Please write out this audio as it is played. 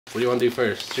What do you want to do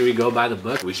first? Should we go by the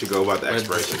book? We should go by the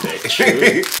expiration date.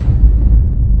 True.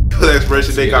 The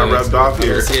expiration date got rubbed off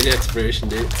here. Let's see the expiration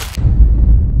date.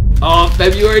 Oh,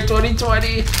 February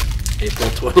 2020. April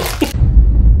 20.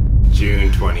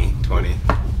 June 2020.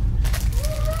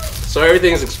 So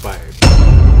everything's expired.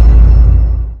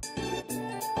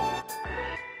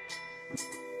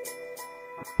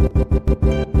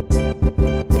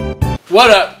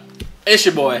 What up? It's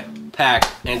your boy, Pac,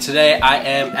 and today I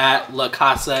am at La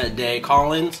Casa de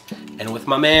Collins and with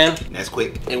my man,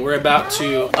 Nesquick. and we're about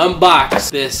to unbox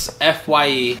this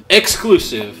FYE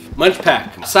exclusive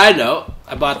Munchpak. Side note,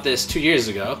 I bought this 2 years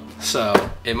ago, so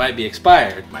it might be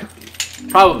expired. Might be.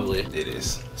 Probably. It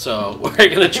is. So we're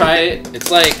gonna try it.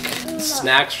 It's like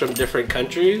snacks from different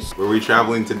countries. Where we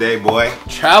traveling today, boy?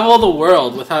 Travel the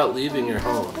world without leaving your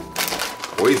home.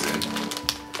 Poison.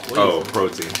 Oh,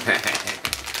 protein.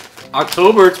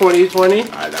 October 2020.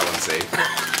 Alright, that one's safe.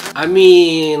 I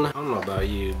mean, I don't know about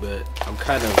you, but I'm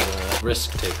kind of a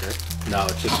risk taker. No,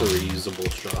 it's just a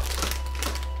reusable straw.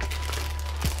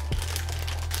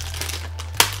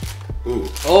 Ooh.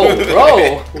 Oh,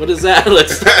 bro, what is that?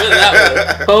 Let's start with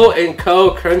that one. Po &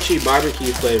 Co. Crunchy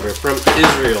Barbecue Flavor from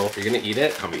Israel. You're gonna eat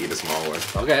it? I'm gonna eat a small one.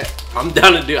 Okay, I'm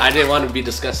down to do. I didn't want to be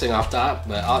disgusting off top,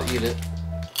 but I'll eat it.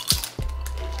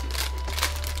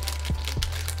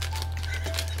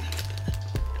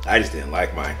 I just didn't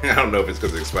like mine. I don't know if it's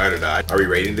because it's expired or not. Are we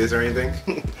rating this or anything?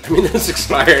 I mean, it's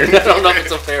expired. I don't know if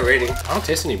it's a fair rating. I don't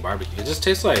taste any barbecue. It just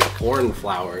tastes like corn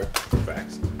flour.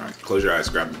 Facts. Alright, close your eyes,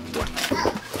 grab one.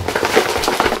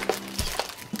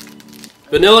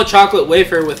 Vanilla chocolate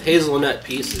wafer with hazelnut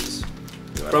pieces.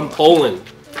 From Poland.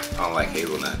 I don't like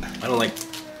hazelnut. I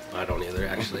don't either,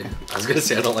 actually. I was gonna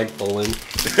say I don't like Poland.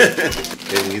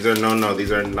 These are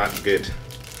these are not good.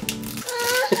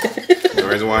 The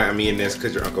reason why I'm eating this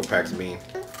because your Uncle Pac's mean.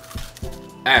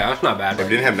 Hey, that's not bad. If it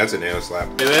didn't have nuts in it, it would slap.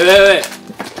 Wait. There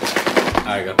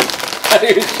you go. I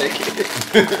didn't even shake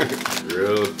it.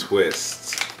 Real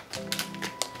twists.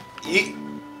 Eat.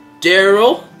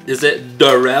 Daryl? Is it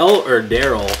Darrell or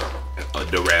Daryl?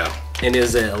 Darrell. And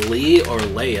is it Lee or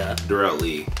Leia? Darrell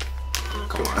Lee.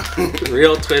 Come on.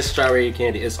 Real twist strawberry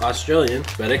candy. It's Australian,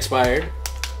 but expired.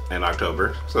 In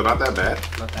October, so not that bad.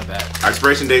 Not that bad.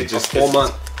 Expiration date just a full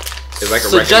month. It's like a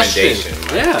Suggestion. recommendation.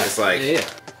 Like, Yeah. It's like. Yeah.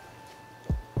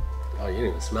 Oh, you didn't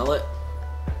even smell it?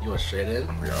 You went straight in?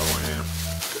 Yeah, I went in.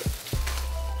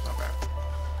 Not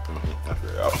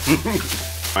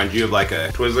bad. Mind you of like a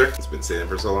Twizzler. It's been sitting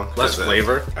for so long. Less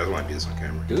flavor. I just want to do this on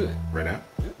camera. Do it. Right now?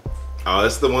 Oh,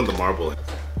 that's the one, the marble.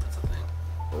 That's the thing.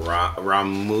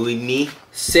 Ramuni.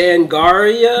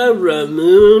 Sangaria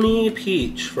Ramuni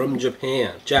Peach from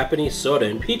Japan. Japanese soda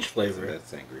and peach flavor.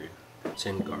 That's sangria.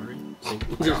 Sangaria?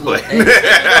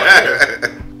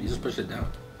 You just push it down.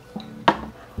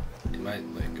 It might,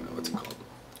 like, what's it called?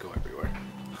 Go everywhere.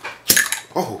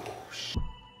 Oh,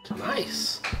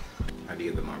 Nice. how do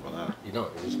you get the marble out? You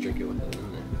don't, you just drink it with it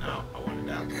in there. No, I want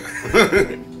it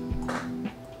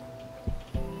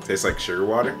out. Tastes like sugar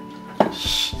water?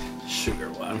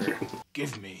 Sugar water.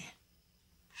 Give me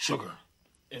sugar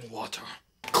and water.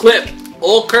 Clip.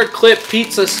 Olker Clip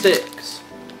Pizza Sticks.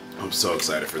 I'm so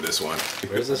excited for this one.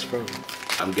 Where's this from?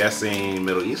 I'm guessing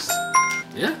Middle East.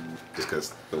 Yeah. Just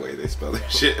because the way they spell their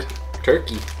shit.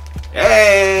 Turkey.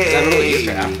 Hey! Is that Middle East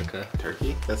or Africa?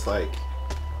 Turkey? That's like...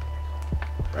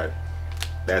 Right.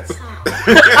 That's...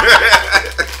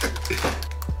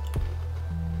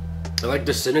 It like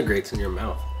disintegrates in your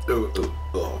mouth. Ooh, ooh,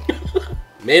 oh.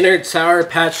 Maynard Sour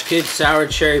Patch Kids Sour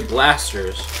Cherry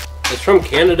Blasters. It's from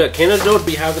Canada. Canada would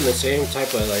be having the same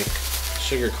type of like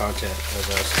sugar content as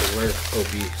us because we're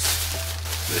obese.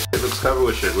 This shit looks covered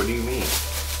with sugar. What do you mean?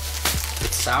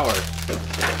 It's sour.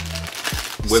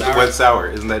 What's sour?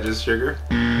 Isn't that just sugar?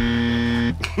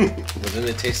 But then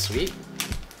it tastes sweet.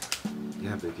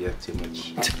 Yeah, but if you have too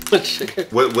much. Too much sugar.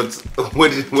 What's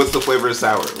the flavor of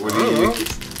sour? What do you think?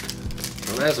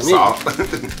 Don't ask me. Salt.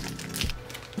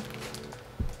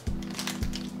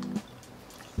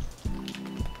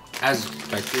 As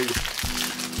like food.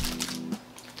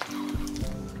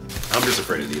 I'm just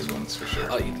afraid of these ones for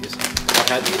sure. I'll eat these. I've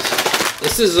had these.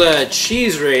 This is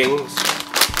cheese rings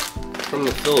from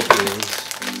the Philippines.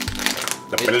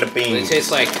 The Philippines. They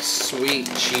taste like sweet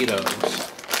Cheetos.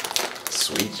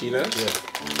 Sweet Cheetos? Yeah.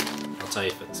 I'll tell you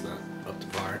if it's not up to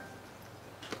par.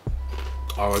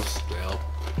 Oh, it's stale.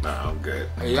 No, I'm good.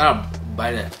 You gotta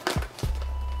bite it.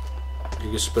 You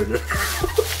can spit it.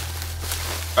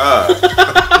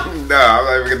 No, I'm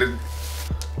not even gonna.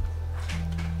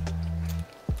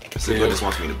 Pacifico just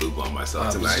wants me to boo-boo on myself I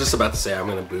was tonight. just about to say I'm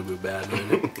gonna boo-boo bad.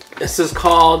 This is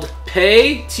called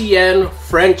Pay Tien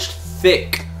French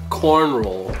Thick corn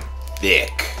roll.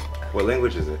 Thick. What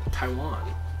language is it? Taiwan.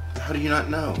 How do you not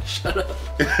know? Shut up.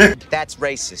 That's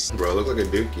racist. Bro, it looks like a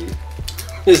dookie.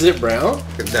 Is it brown?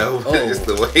 No, Oh. it's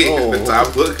the way the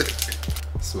top look.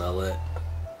 Smell it.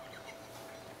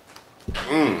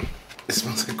 Mmm. It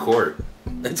smells like corn.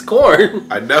 It's corn.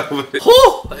 I know, but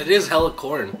Oh, it is hella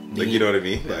corn. like, you know what I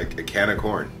mean? Like a can of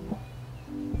corn.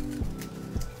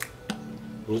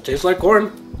 It tastes like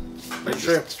corn. For Just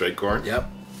sure. straight corn? Yep.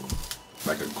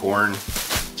 Like a corn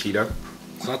Cheeto.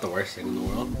 It's not the worst thing in the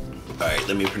world. Alright,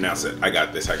 let me pronounce it. I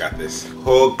got this.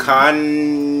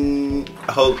 Hokan...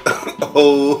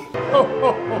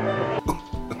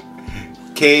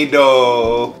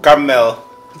 Kado Caramel.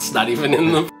 It's not even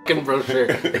in the fucking brochure.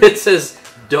 It says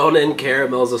donut and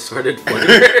caramels assorted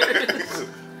flavors.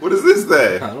 What is this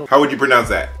then? don't- How would you pronounce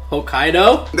that?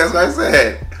 Hokkaido? That's what I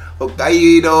said.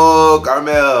 Hokkaido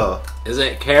Caramel. Is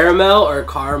it caramel or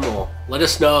caramel? Let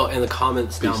us know in the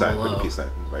comments down Peace sign. Put below. a peace sign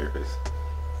by your face.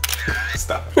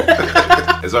 Stop.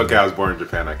 It's okay. I was born in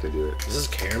Japan. I could do it. Is this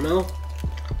caramel?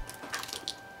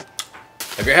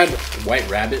 Have you had white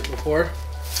rabbit before?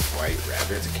 White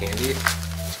rabbit. It's a candy.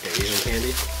 It's like Asian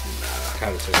candy. Nah,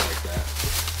 kind of tastes like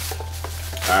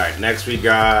that. All right. Next we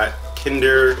got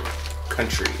Kinder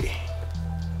Country.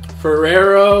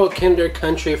 Ferrero Kinder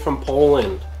Country from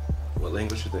Poland. What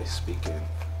language do they speak in?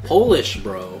 Polish,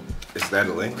 bro. Is that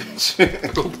a language?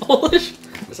 Polish?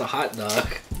 It's a hot dog.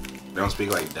 They don't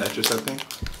speak like Dutch or something?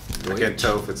 I can't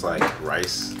tell if it's like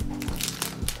rice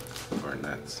or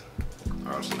nuts.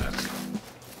 Oh, it's nuts.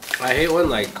 I hate when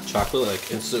like chocolate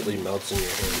like instantly melts in your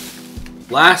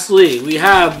hand. Lastly, we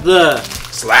have the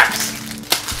Slaps.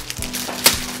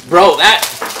 bro that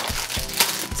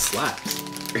slaps.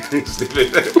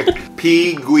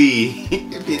 Pigui.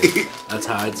 That's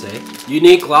how I'd say.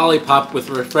 Unique lollipop with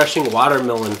refreshing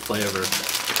watermelon flavor.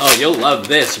 Oh, you'll love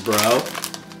this, bro.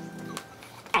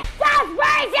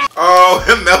 Oh,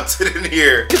 it melted in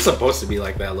here. It's supposed to be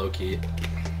like that, low key.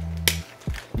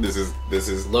 This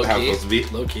is Low how key. it's supposed to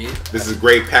be. Low key. This is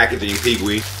great packaging,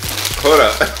 Pigui. Hold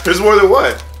up. There's more than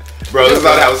one. Bro, this is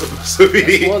not how it's supposed to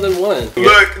be. More than one.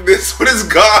 Look, this one is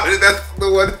gone. That's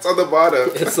the one that's on the bottom.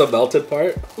 It's the melted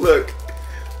part. Look,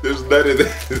 there's none of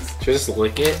this. Just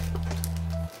lick it.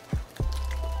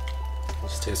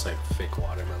 Just tastes like fake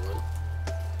watermelon.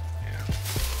 Yeah.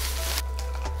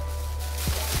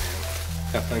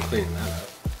 Got fun cleaning that up.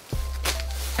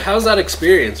 How's that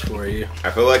experience for you? I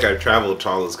feel like I've traveled to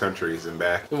all those countries and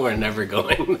back We're never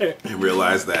going there. and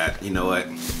realized that, you know what?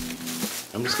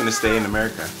 I'm just gonna stay in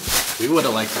America. We would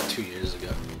have liked it 2 years ago.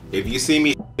 If you see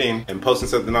me and posting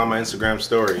something on my Instagram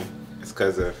story, it's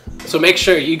because of... So make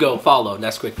sure you go follow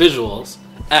Nesquickvisuals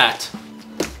at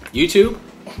YouTube,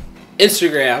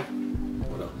 Instagram,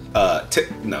 what else?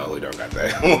 No, we don't got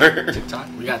that. TikTok.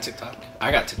 We got TikTok.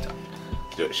 I got TikTok.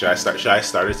 Should I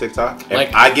start a TikTok? Like-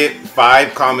 If I get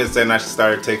 5 comments saying I should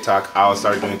start a TikTok, I'll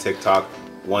start doing TikTok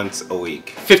once a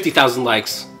week. 50,000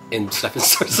 likes in 7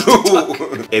 stars of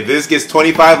TikTok. If this gets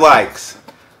 25 likes,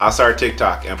 I'll start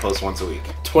TikTok and post once a week.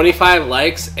 25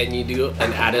 likes and you do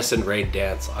an Addison Rae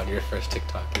dance on your first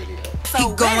TikTok video.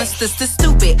 Keep going, sister,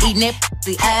 stupid, eating it,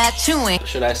 the eye chewing.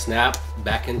 Should I snap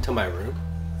back into my room?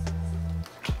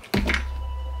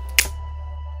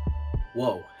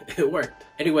 Whoa, it worked.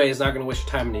 Anyway, it's not gonna waste your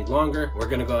time any longer. We're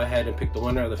gonna go ahead and pick the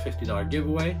winner of the $50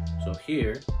 giveaway. So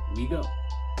here we go.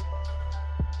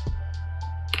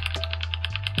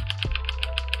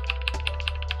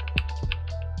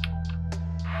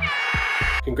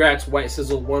 Congrats, White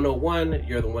Sizzle 101.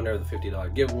 You're the winner of the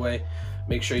 $50 giveaway.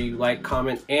 Make sure you like,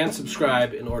 comment, and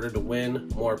subscribe in order to win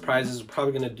more prizes. We're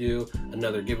probably gonna do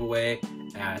another giveaway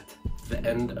at the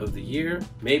end of the year.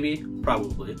 Maybe,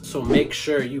 probably. So make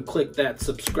sure you click that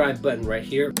subscribe button right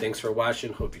here. Thanks for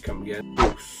watching. Hope you come again.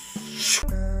 Peace.